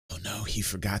he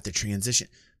forgot the transition.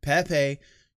 Pepe,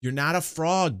 you're not a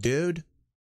frog, dude.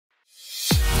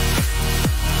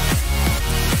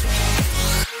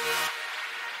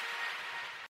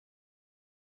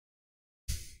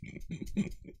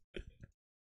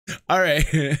 All right,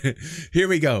 here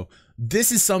we go.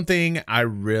 This is something I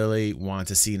really want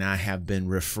to see, and I have been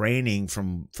refraining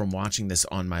from watching this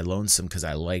on my lonesome because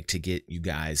I like to get you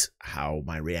guys how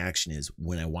my reaction is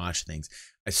when I watch things.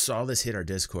 I saw this hit our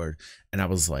Discord, and I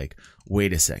was like,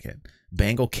 wait a second.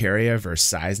 Bengal Carrier versus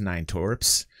size 9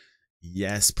 Torps?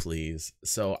 Yes, please.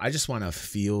 So I just want to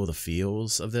feel the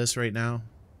feels of this right now.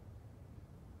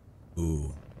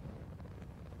 Ooh.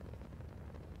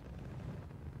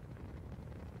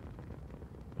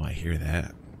 Oh, I hear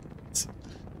that.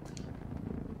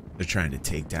 They're trying to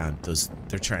take down those.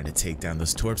 They're trying to take down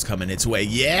those Torps coming its way.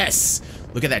 Yes!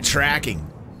 Look at that tracking.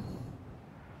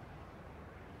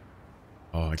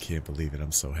 Oh, I can't believe it.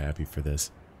 I'm so happy for this.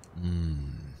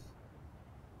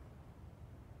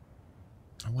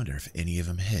 I wonder if any of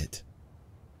them hit.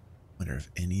 Wonder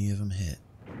if any of them hit.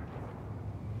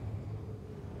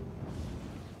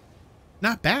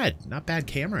 Not bad. Not bad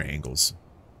camera angles.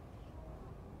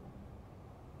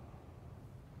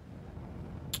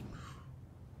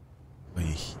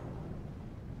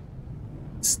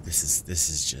 This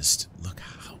is just, look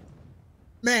how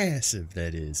massive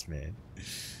that is, man.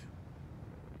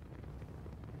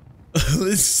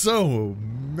 It's so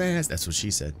massive. That's what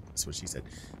she said. That's what she said.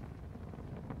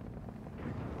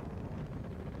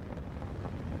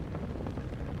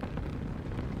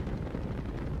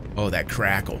 Oh, that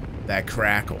crackle. That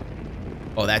crackle.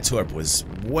 Oh, that Torp was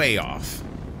way off.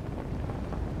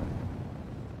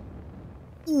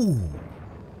 Ooh.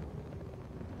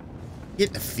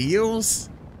 Get the feels?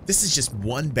 This is just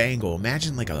one Bengal.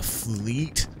 Imagine like a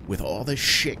fleet with all this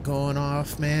shit going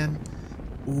off, man.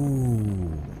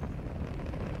 Ooh.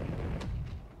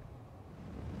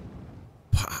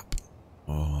 Pop.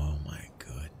 Oh my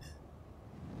goodness.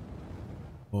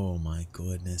 Oh my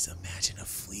goodness. Imagine a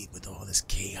fleet with all this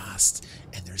chaos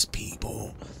and there's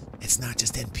people. It's not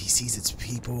just NPCs, it's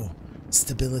people.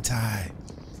 Stability.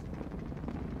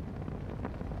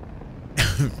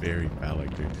 Very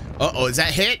phallic, dude. Uh-oh, is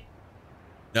that hit?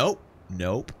 Nope.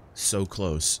 Nope. So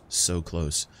close. So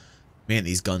close. Man,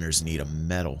 these gunners need a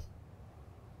medal.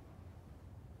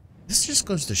 This just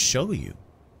goes to show you,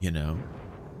 you know,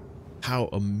 how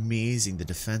amazing the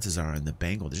defenses are in the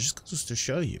Bengal. It just goes to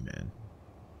show you, man.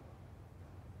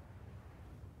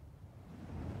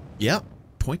 Yep.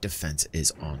 Point defense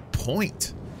is on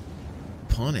point.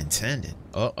 Pun intended.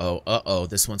 Uh-oh. Uh-oh.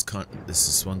 This one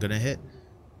gonna hit?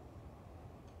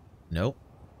 Nope.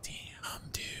 Damn,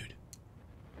 dude.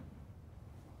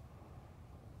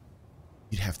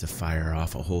 You'd have to fire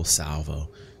off a whole salvo.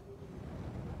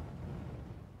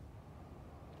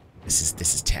 This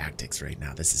is tactics right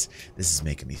now. This is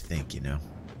making me think, you know.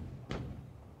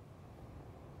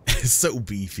 So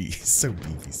beefy. So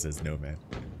beefy, says no man.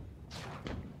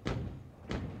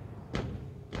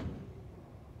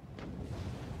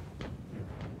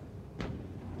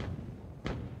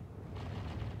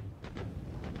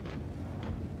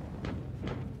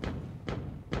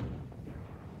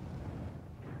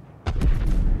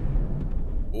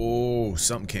 Oh,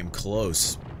 something came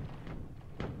close.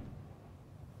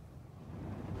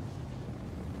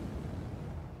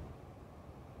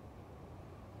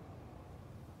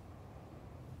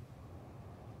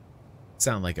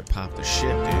 Sound like it popped the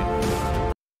ship,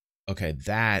 dude. Okay,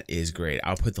 that is great.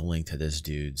 I'll put the link to this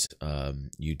dude's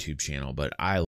YouTube channel, but I